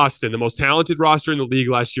into Boston, the most talented roster in the league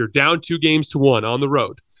last year, down 2-1 on the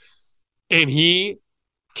road. And he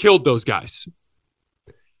killed those guys.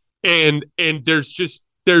 And there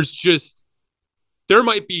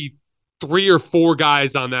might be 3 or 4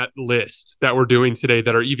 guys on that list that we're doing today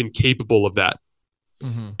that are even capable of that.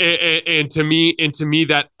 Mm-hmm. And to me,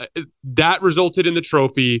 that resulted in the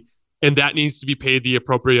trophy, and that needs to be paid the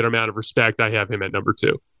appropriate amount of respect. I have him at number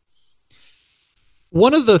 2.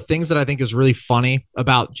 One of the things that I think is really funny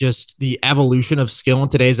about just the evolution of skill in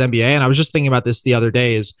today's NBA, and I was just thinking about this the other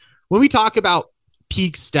day, is when we talk about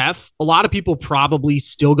peak Steph, a lot of people probably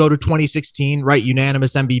still go to 2016, right?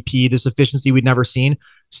 Unanimous MVP, this efficiency we'd never seen.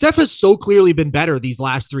 Steph has so clearly been better these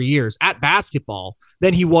last 3 years at basketball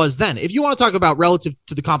than he was then. If you want to talk about relative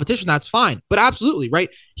to the competition, that's fine. But absolutely, right?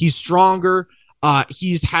 He's stronger.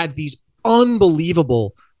 He's had these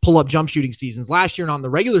unbelievable pull-up jump shooting seasons last year, not in the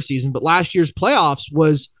regular season, but last year's playoffs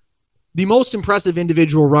was the most impressive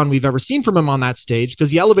individual run we've ever seen from him on that stage because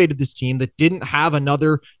he elevated this team that didn't have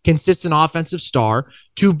another consistent offensive star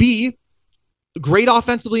to be great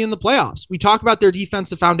offensively in the playoffs. We talk about their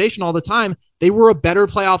defensive foundation all the time. They were a better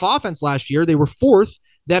playoff offense last year. They were 4th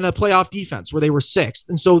than a playoff defense where they were 6th.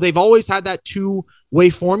 And so they've always had that 2-way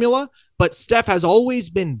formula, but Steph has always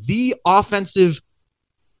been the offensive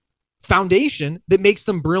foundation that makes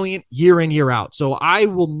them brilliant year in, year out. So I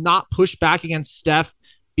will not push back against Steph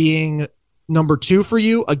being number 2 for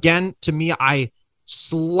you. Again, to me, I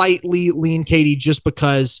slightly lean KD just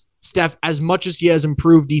because Steph, as much as he has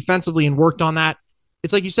improved defensively and worked on that,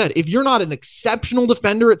 it's like you said, if you're not an exceptional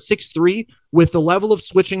defender at 6'3", with the level of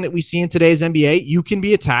switching that we see in today's NBA, you can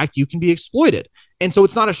be attacked, you can be exploited. And so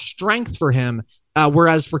it's not a strength for him,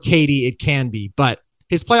 whereas for KD, it can be. But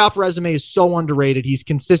his playoff resume is so underrated. He's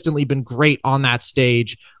consistently been great on that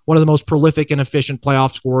stage, one of the most prolific and efficient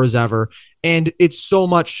playoff scorers ever. And it's so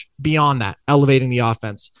much beyond that, elevating the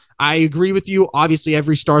offense. I agree with you. Obviously,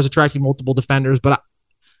 every star is attracting multiple defenders, but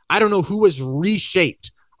I don't know who has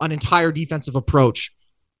reshaped an entire defensive approach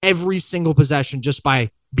every single possession just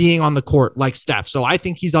by being on the court like Steph. So I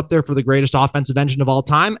think he's up there for the greatest offensive engine of all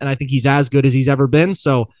time, and I think he's as good as he's ever been.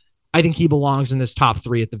 So I think he belongs in this top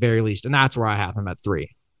 3 at the very least, and that's where I have him at 3.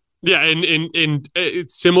 Yeah, and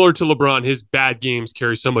it's similar to LeBron. His bad games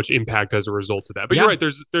carry so much impact as a result of that. But You're right.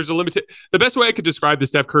 There's a limited. The best way I could describe the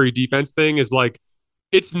Steph Curry defense thing is like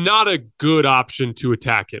It's not a good option to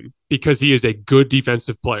attack him because he is a good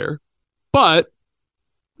defensive player, but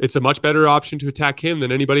it's a much better option to attack him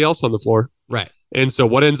than anybody else on the floor. Right. And so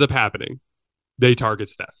what ends up happening? They target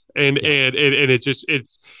Steph, and it's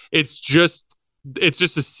just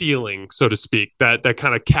a ceiling, so to speak, that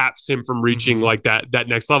kind of caps him from reaching like that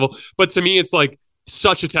next level. But to me, it's like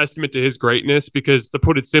such a testament to his greatness, because to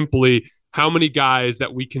put it simply, how many guys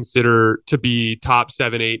that we consider to be top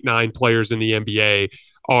 7, 8, 9 players in the NBA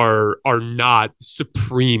are not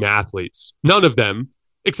supreme athletes? None of them,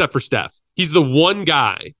 except for Steph. He's the one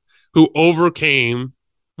guy who overcame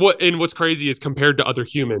what's crazy is, compared to other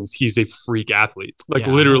humans, he's a freak athlete,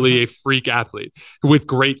 literally a freak athlete with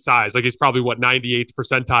great size. Like, he's probably 98th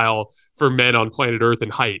percentile for men on planet Earth in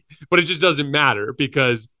height, but it just doesn't matter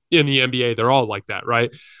because in the NBA, they're all like that. Right.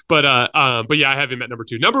 But yeah, I have him at number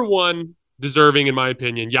 2. Number 1, deserving, in my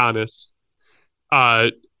opinion, Giannis.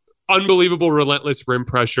 Unbelievable, relentless rim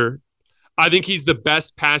pressure. I think he's the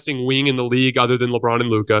best passing wing in the league other than LeBron and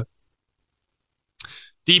Luka.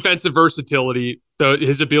 Defensive versatility,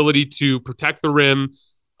 his ability to protect the rim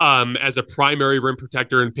as a primary rim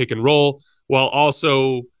protector and pick and roll, while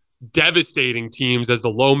also devastating teams as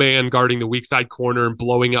the low man guarding the weak side corner and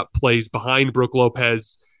blowing up plays behind Brook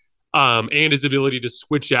Lopez, and his ability to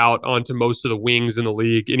switch out onto most of the wings in the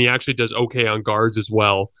league. And he actually does okay on guards as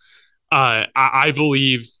well. I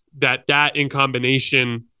believe that in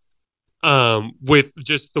combination with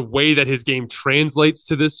just the way that his game translates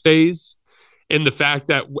to this phase, and the fact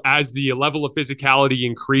that as the level of physicality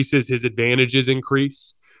increases, his advantages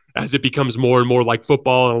increase as it becomes more and more like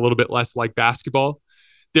football and a little bit less like basketball.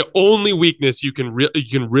 The only weakness you can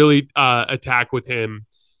really attack with him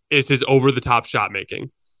is his over-the-top shot making.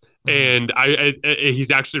 And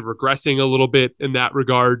he's actually regressing a little bit in that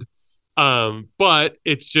regard. But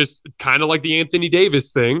it's just kind of like the Anthony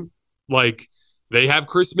Davis thing. Like, they have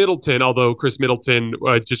Chris Middleton, although Chris Middleton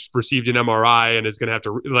just received an MRI and is going to have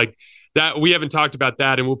to like that. We haven't talked about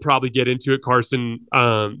that, and we'll probably get into it, Carson,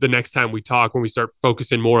 the next time we talk when we start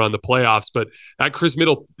focusing more on the playoffs. But that Chris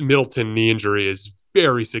Middleton knee injury is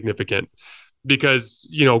very significant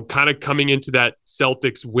because, kind of coming into that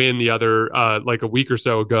Celtics win the other like a week or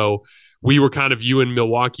so ago, we were kind of viewing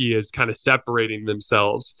Milwaukee as kind of separating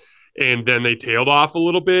themselves. And then they tailed off a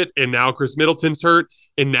little bit, and now Chris Middleton's hurt,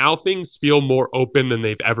 and now things feel more open than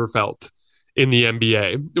they've ever felt in the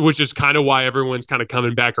NBA, which is kind of why everyone's kind of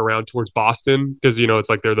coming back around towards Boston, because, it's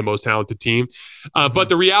like they're the most talented team. But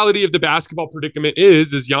the reality of the basketball predicament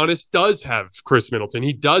is Giannis does have Chris Middleton.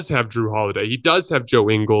 He does have Drew Holiday. He does have Joe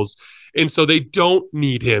Ingles. And so they don't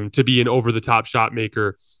need him to be an over-the-top shot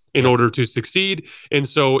maker in order to succeed. And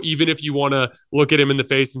so even if you want to look at him in the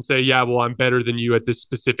face and say, yeah, well, I'm better than you at this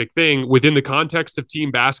specific thing, within the context of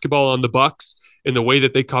team basketball on the Bucks and the way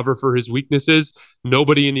that they cover for his weaknesses,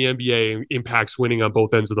 nobody in the NBA impacts winning on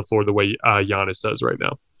both ends of the floor the way Giannis does right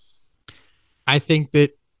now. I think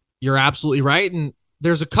that you're absolutely right. And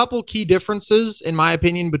there's a couple key differences, in my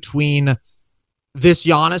opinion, between this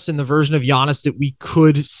Giannis and the version of Giannis that we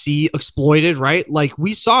could see exploited, right? Like,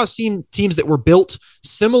 we saw teams that were built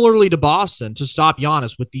similarly to Boston to stop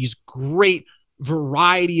Giannis with these great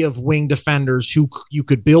variety of wing defenders who you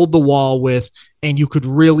could build the wall with and you could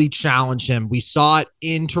really challenge him. We saw it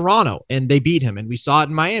in Toronto and they beat him, and we saw it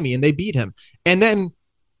in Miami and they beat him. And then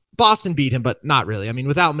Boston beat him, but not really. I mean,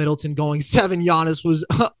 without Middleton going 7, Giannis was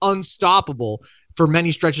unstoppable for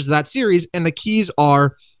many stretches of that series. And the keys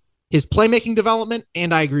are his playmaking development,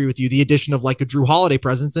 and I agree with you, the addition of like a Drew Holiday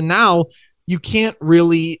presence. And now you can't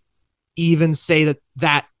really even say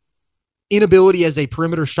that inability as a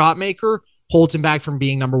perimeter shot maker holds him back from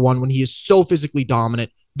being number 1 when he is so physically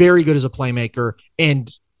dominant, very good as a playmaker, and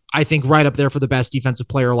I think right up there for the best defensive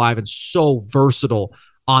player alive, and so versatile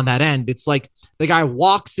on that end. It's like the guy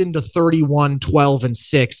walks into 31, 12, and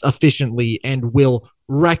 6 efficiently and will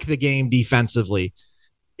wreck the game defensively.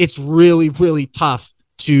 It's really, really tough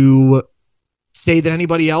to say that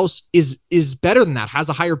anybody else is better than that, has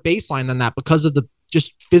a higher baseline than that, because of the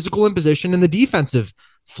just physical imposition and the defensive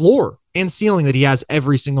floor and ceiling that he has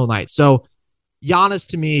every single night. So Giannis,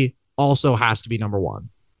 to me, also has to be number 1.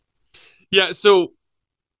 Yeah, so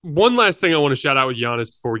one last thing I want to shout out with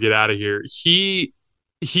Giannis before we get out of here.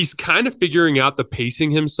 He's kind of figuring out the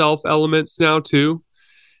pacing himself elements now, too.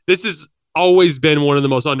 This has always been one of the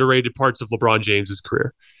most underrated parts of LeBron James's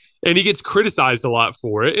career. And he gets criticized a lot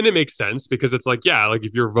for it. And it makes sense because it's like, yeah, like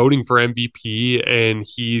if you're voting for MVP and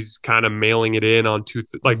he's kind of mailing it in on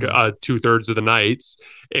 2/3 of the nights.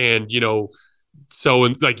 And, so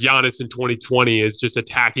like Giannis in 2020 is just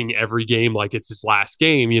attacking every game like it's his last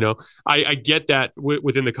game. I get that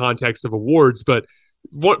within the context of awards, but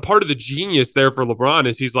what part of the genius there for LeBron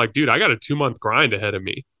is he's like, dude, I got a 2-month grind ahead of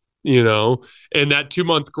me, and that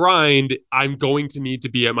 2-month grind, I'm going to need to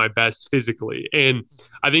be at my best physically. And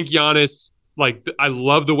I think Giannis, like, I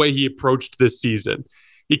love the way he approached this season.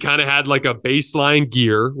 He kind of had like a baseline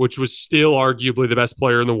gear, which was still arguably the best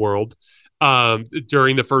player in the world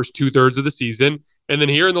during the first 2/3 of the season. And then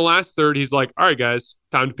here in the last third, he's like, all right, guys,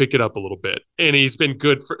 time to pick it up a little bit. And he's been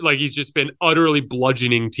good for, like, he's just been utterly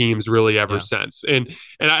bludgeoning teams really ever since. And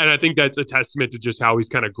I think that's a testament to just how he's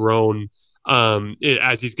kind of grown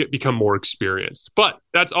as he's become more experienced. But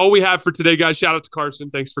that's all we have for today, guys. Shout out to Carson.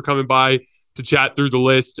 Thanks for coming by to chat through the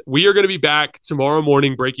list. We are going to be back tomorrow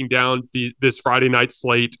morning breaking down this Friday night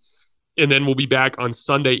slate. And then we'll be back on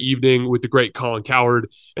Sunday evening with the great Colin Cowherd.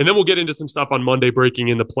 And then we'll get into some stuff on Monday, breaking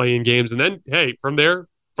in the play-in games. And then, hey, from there,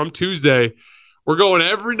 from Tuesday, we're going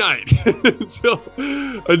every night until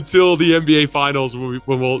the NBA Finals when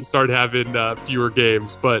we'll start having fewer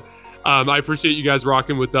games. But I appreciate you guys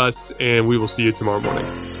rocking with us, and we will see you tomorrow morning.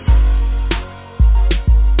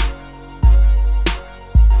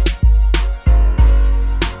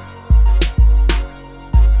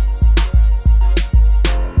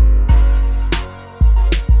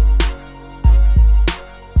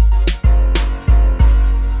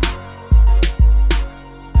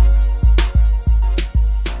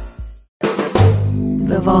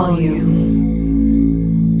 The volume.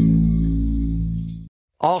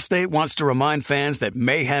 Allstate wants to remind fans that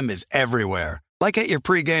mayhem is everywhere, like at your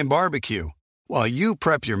pregame barbecue. While you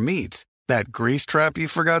prep your meats, that grease trap you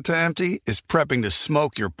forgot to empty is prepping to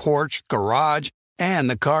smoke your porch, garage, and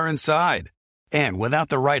the car inside. And without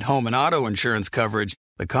the right home and auto insurance coverage,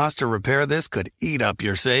 the cost to repair this could eat up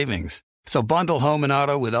your savings. So bundle home and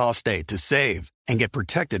auto with Allstate to save and get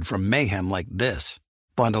protected from mayhem like this.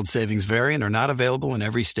 Bundled savings vary and are not available in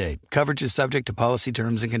every state. Coverage is subject to policy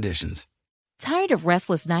terms and conditions. Tired of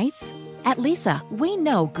restless nights? At Leesa, we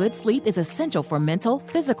know good sleep is essential for mental,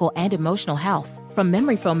 physical, and emotional health. From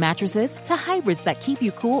memory foam mattresses to hybrids that keep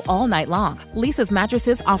you cool all night long, Leesa's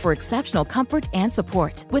mattresses offer exceptional comfort and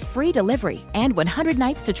support with free delivery and 100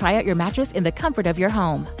 nights to try out your mattress in the comfort of your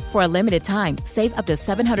home. For a limited time, save up to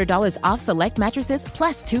 $700 off select mattresses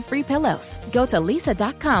plus 2 free pillows. Go to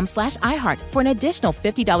leesa.com/iHeart for an additional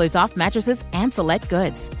 $50 off mattresses and select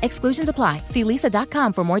goods. Exclusions apply. See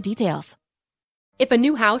leesa.com for more details. If a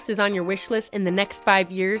new house is on your wish list in the next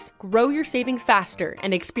 5 years, grow your savings faster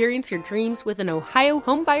and experience your dreams with an Ohio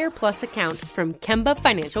Homebuyer Plus account from Kemba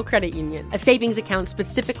Financial Credit Union. A savings account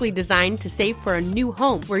specifically designed to save for a new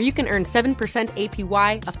home where you can earn 7%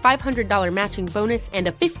 APY, a $500 matching bonus, and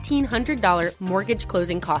a $1,500 mortgage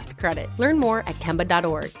closing cost credit. Learn more at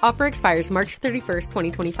Kemba.org. Offer expires March 31st,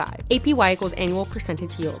 2025. APY equals annual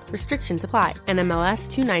percentage yield. Restrictions apply. NMLS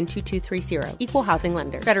 292230. Equal housing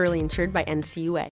lender. Federally insured by NCUA.